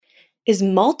Is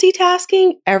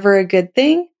multitasking ever a good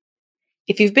thing?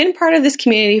 If you've been part of this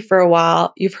community for a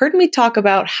while, you've heard me talk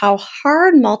about how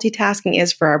hard multitasking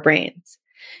is for our brains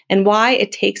and why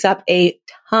it takes up a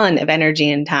ton of energy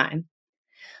and time.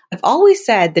 I've always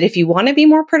said that if you want to be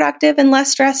more productive and less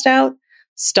stressed out,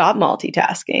 stop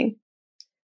multitasking.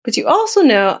 But you also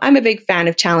know I'm a big fan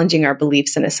of challenging our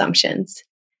beliefs and assumptions.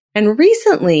 And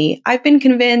recently, I've been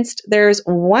convinced there's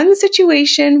one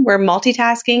situation where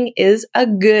multitasking is a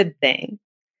good thing.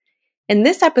 In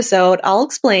this episode, I'll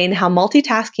explain how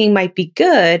multitasking might be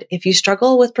good if you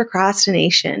struggle with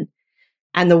procrastination,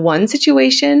 and the one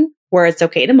situation where it's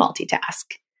okay to multitask.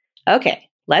 Okay,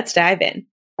 let's dive in.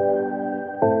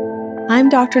 I'm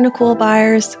Dr. Nicole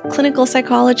Byers, clinical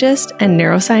psychologist and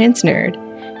neuroscience nerd,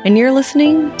 and you're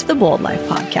listening to the Bold Life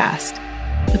Podcast,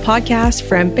 the podcast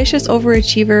for ambitious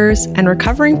overachievers and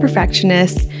recovering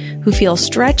perfectionists who feel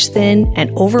stretched thin and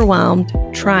overwhelmed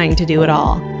trying to do it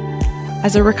all.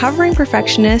 As a recovering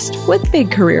perfectionist with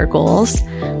big career goals,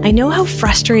 I know how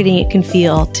frustrating it can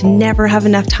feel to never have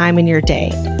enough time in your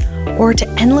day, or to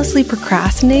endlessly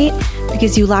procrastinate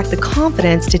because you lack the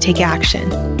confidence to take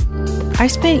action.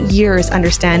 I've spent years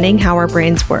understanding how our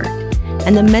brains work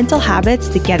and the mental habits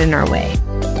that get in our way.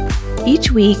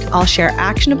 Each week, I'll share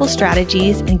actionable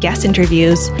strategies and guest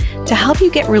interviews to help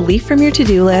you get relief from your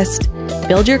to-do list,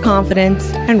 build your confidence,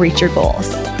 and reach your goals.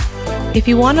 If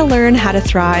you want to learn how to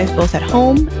thrive both at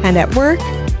home and at work,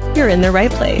 you're in the right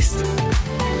place.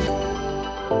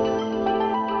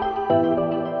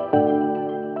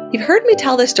 You've heard me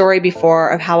tell this story before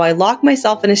of how I locked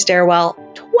myself in a stairwell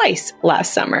twice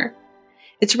last summer.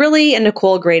 It's really a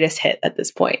Nicole greatest hit at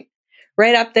this point.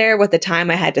 Right up there with the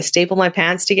time I had to staple my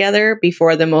pants together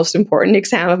before the most important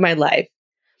exam of my life.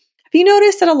 Have you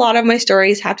noticed that a lot of my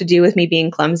stories have to do with me being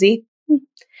clumsy?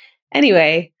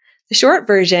 Anyway, the short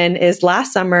version is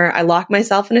last summer, I locked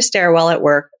myself in a stairwell at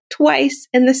work twice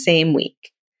in the same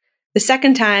week. The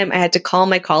second time, I had to call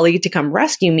my colleague to come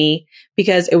rescue me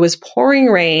because it was pouring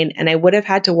rain and I would have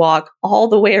had to walk all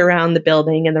the way around the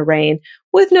building in the rain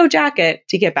with no jacket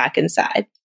to get back inside.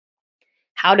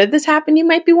 How did this happen, you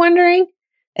might be wondering?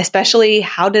 Especially,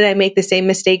 how did I make the same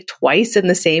mistake twice in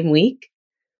the same week?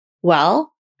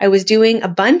 Well, I was doing a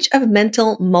bunch of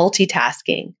mental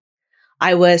multitasking.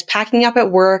 I was packing up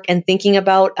at work and thinking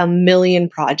about a million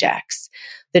projects.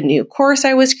 The new course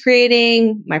I was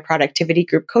creating, my productivity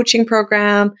group coaching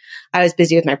program. I was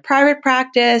busy with my private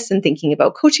practice and thinking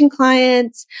about coaching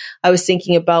clients. I was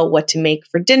thinking about what to make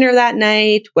for dinner that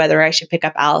night, whether I should pick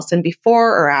up Allison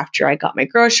before or after I got my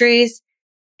groceries.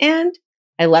 And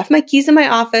I left my keys in my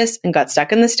office and got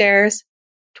stuck in the stairs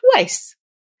twice.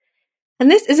 And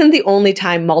this isn't the only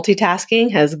time multitasking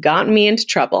has gotten me into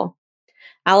trouble.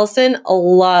 Allison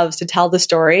loves to tell the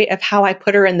story of how I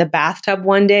put her in the bathtub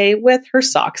one day with her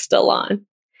socks still on.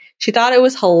 She thought it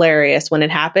was hilarious when it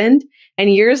happened,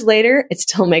 and years later, it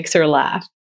still makes her laugh.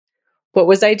 What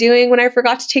was I doing when I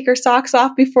forgot to take her socks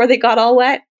off before they got all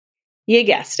wet? You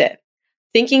guessed it.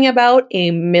 Thinking about a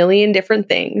million different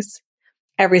things.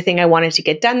 Everything I wanted to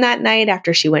get done that night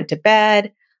after she went to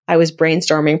bed. I was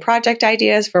brainstorming project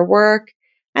ideas for work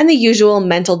and the usual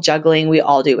mental juggling we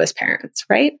all do as parents,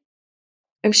 right?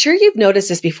 I'm sure you've noticed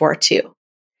this before too.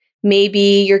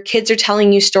 Maybe your kids are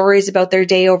telling you stories about their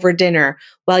day over dinner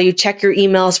while you check your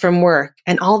emails from work,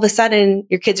 and all of a sudden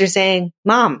your kids are saying,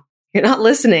 "Mom, you're not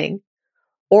listening."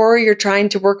 Or you're trying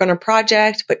to work on a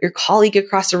project, but your colleague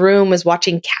across the room is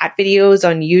watching cat videos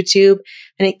on YouTube,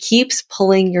 and it keeps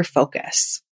pulling your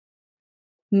focus.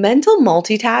 Mental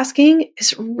multitasking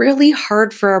is really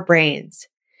hard for our brains.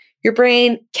 Your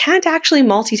brain can't actually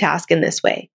multitask in this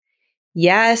way.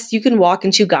 Yes, you can walk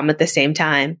and chew gum at the same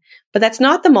time, but that's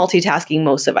not the multitasking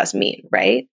most of us mean,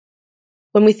 right?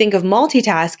 When we think of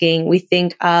multitasking, we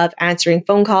think of answering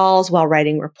phone calls while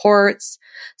writing reports,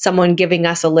 someone giving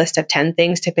us a list of 10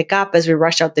 things to pick up as we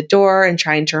rush out the door and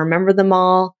trying to remember them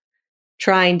all,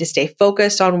 trying to stay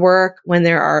focused on work when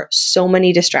there are so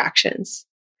many distractions.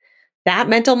 That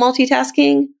mental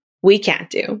multitasking, we can't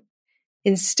do.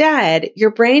 Instead,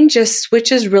 your brain just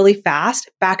switches really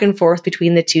fast back and forth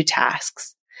between the two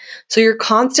tasks. So you're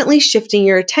constantly shifting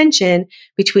your attention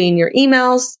between your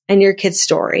emails and your kid's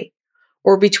story,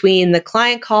 or between the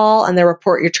client call and the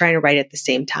report you're trying to write at the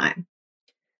same time.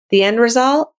 The end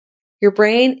result? Your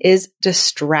brain is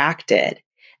distracted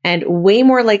and way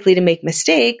more likely to make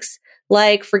mistakes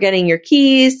like forgetting your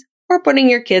keys or putting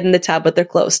your kid in the tub with their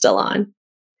clothes still on.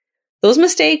 Those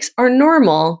mistakes are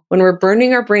normal when we're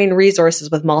burning our brain resources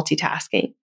with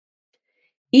multitasking.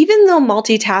 Even though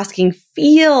multitasking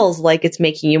feels like it's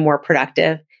making you more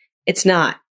productive, it's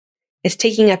not. It's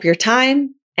taking up your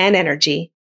time and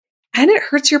energy. and it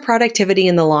hurts your productivity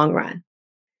in the long run.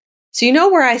 So you know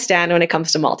where I stand when it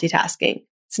comes to multitasking.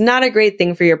 It's not a great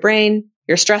thing for your brain,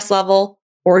 your stress level,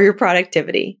 or your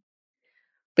productivity.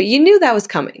 But you knew that was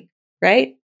coming,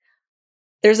 right?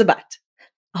 There's a but.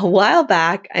 A while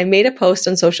back, I made a post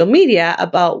on social media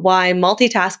about why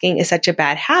multitasking is such a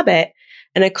bad habit,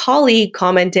 and a colleague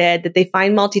commented that they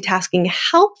find multitasking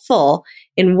helpful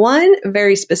in one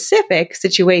very specific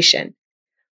situation.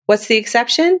 What's the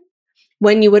exception?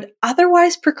 When you would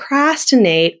otherwise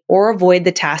procrastinate or avoid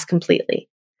the task completely.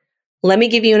 Let me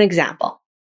give you an example.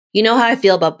 You know how I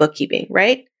feel about bookkeeping,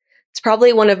 right? It's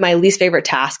probably one of my least favorite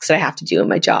tasks that I have to do in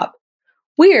my job.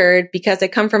 Weird, because I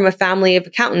come from a family of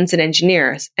accountants and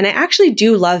engineers, and I actually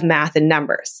do love math and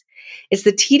numbers. It's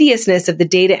the tediousness of the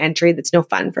data entry that's no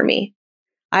fun for me.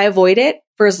 I avoid it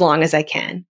for as long as I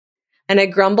can. And I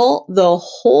grumble the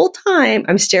whole time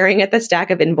I'm staring at the stack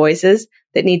of invoices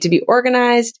that need to be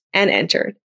organized and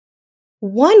entered.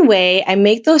 One way I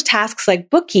make those tasks like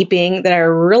bookkeeping that I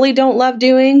really don't love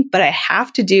doing, but I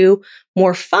have to do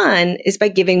more fun is by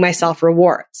giving myself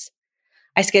rewards.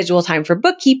 I schedule time for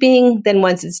bookkeeping, then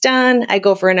once it's done, I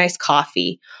go for a nice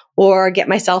coffee or get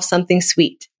myself something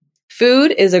sweet.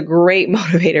 Food is a great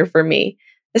motivator for me,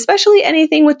 especially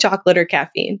anything with chocolate or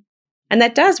caffeine. And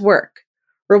that does work.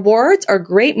 Rewards are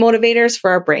great motivators for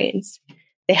our brains.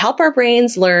 They help our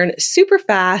brains learn super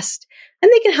fast, and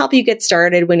they can help you get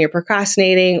started when you're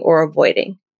procrastinating or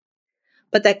avoiding.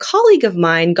 But that colleague of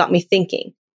mine got me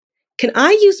thinking, can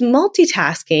I use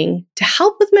multitasking to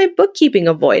help with my bookkeeping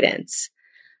avoidance?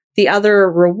 The other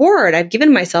reward I've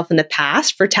given myself in the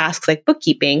past for tasks like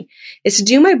bookkeeping is to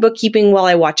do my bookkeeping while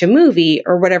I watch a movie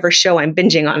or whatever show I'm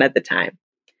binging on at the time.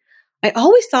 I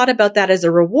always thought about that as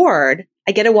a reward.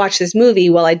 I get to watch this movie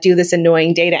while I do this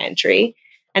annoying data entry,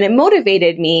 and it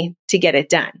motivated me to get it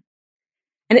done.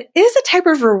 And it is a type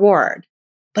of reward,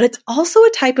 but it's also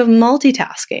a type of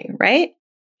multitasking, right?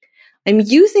 I'm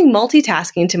using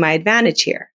multitasking to my advantage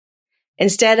here.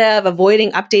 Instead of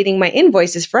avoiding updating my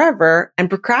invoices forever and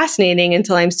procrastinating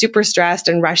until I'm super stressed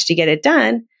and rushed to get it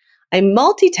done, I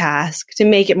multitask to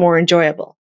make it more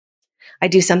enjoyable. I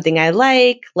do something I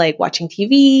like watching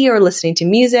TV or listening to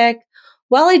music,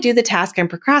 while I do the task I'm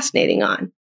procrastinating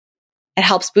on. It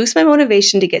helps boost my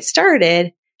motivation to get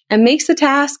started and makes the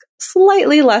task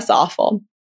slightly less awful.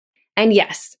 And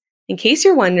yes, in case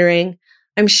you're wondering,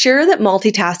 I'm sure that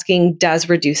multitasking does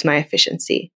reduce my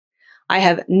efficiency. I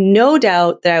have no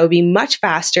doubt that I would be much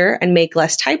faster and make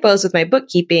less typos with my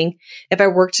bookkeeping if I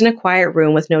worked in a quiet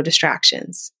room with no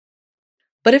distractions.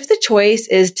 But if the choice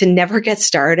is to never get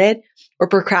started or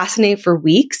procrastinate for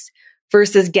weeks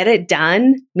versus get it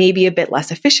done maybe a bit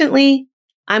less efficiently,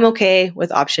 I'm okay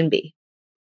with option B.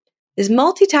 Is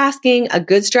multitasking a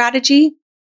good strategy?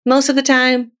 Most of the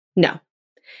time, no.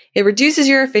 It reduces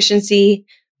your efficiency,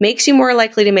 makes you more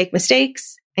likely to make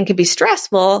mistakes, and can be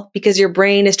stressful because your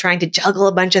brain is trying to juggle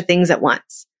a bunch of things at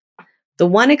once. The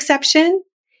one exception,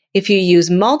 if you use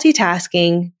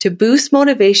multitasking to boost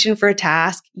motivation for a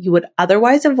task you would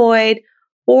otherwise avoid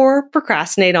or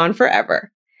procrastinate on forever.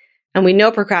 And we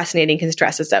know procrastinating can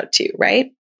stress us out too,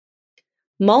 right?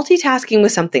 Multitasking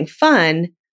with something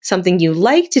fun, something you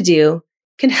like to do,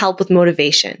 can help with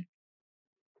motivation.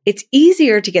 It's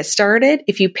easier to get started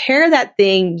if you pair that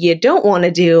thing you don't want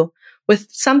to do with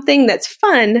something that's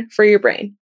fun for your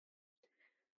brain.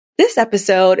 This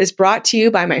episode is brought to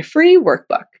you by my free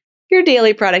workbook, your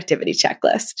daily productivity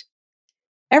checklist.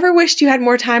 Ever wished you had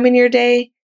more time in your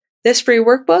day? This free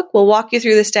workbook will walk you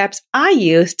through the steps I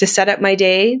use to set up my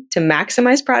day to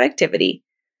maximize productivity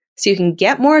so you can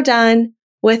get more done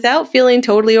without feeling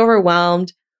totally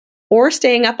overwhelmed or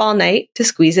staying up all night to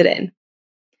squeeze it in.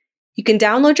 You can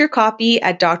download your copy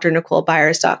at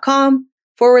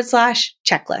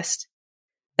drnicolebyers.com/checklist.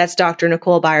 That's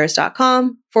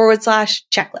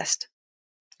drnicolebyers.com/checklist.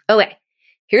 Okay,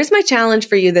 here's my challenge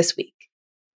for you this week.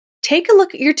 Take a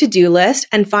look at your to-do list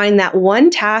and find that one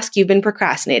task you've been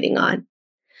procrastinating on.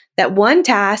 That one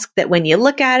task that when you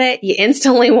look at it, you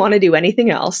instantly want to do anything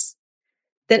else.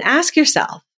 Then ask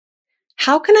yourself,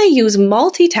 how can I use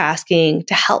multitasking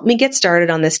to help me get started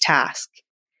on this task?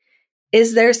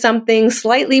 Is there something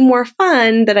slightly more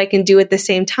fun that I can do at the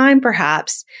same time,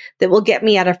 perhaps, that will get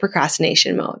me out of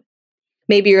procrastination mode?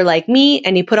 Maybe you're like me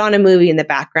and you put on a movie in the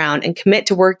background and commit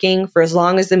to working for as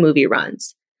long as the movie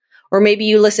runs. Or maybe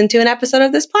you listen to an episode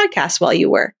of this podcast while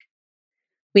you work.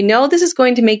 We know this is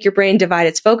going to make your brain divide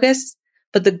its focus,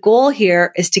 but the goal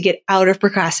here is to get out of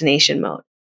procrastination mode.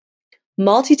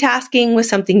 Multitasking with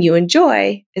something you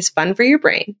enjoy is fun for your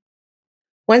brain.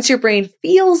 Once your brain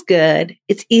feels good,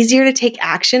 it's easier to take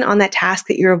action on that task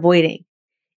that you're avoiding,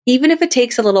 even if it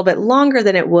takes a little bit longer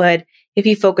than it would if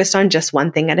you focused on just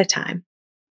one thing at a time.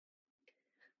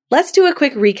 Let's do a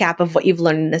quick recap of what you've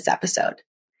learned in this episode.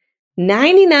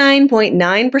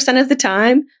 99.9% of the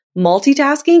time,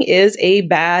 multitasking is a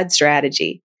bad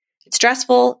strategy. It's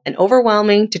stressful and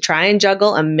overwhelming to try and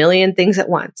juggle a million things at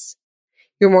once.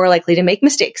 You're more likely to make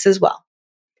mistakes as well.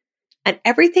 And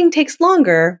everything takes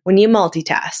longer when you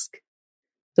multitask.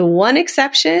 The one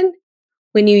exception,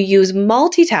 when you use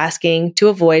multitasking to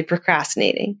avoid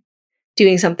procrastinating.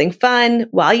 Doing something fun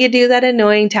while you do that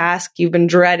annoying task you've been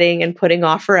dreading and putting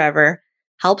off forever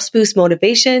helps boost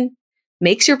motivation,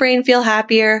 makes your brain feel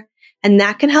happier, and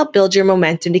that can help build your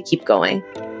momentum to keep going.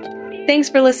 Thanks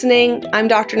for listening. I'm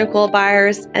Dr. Nicole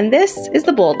Byers, and this is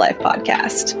the Bold Life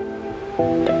Podcast.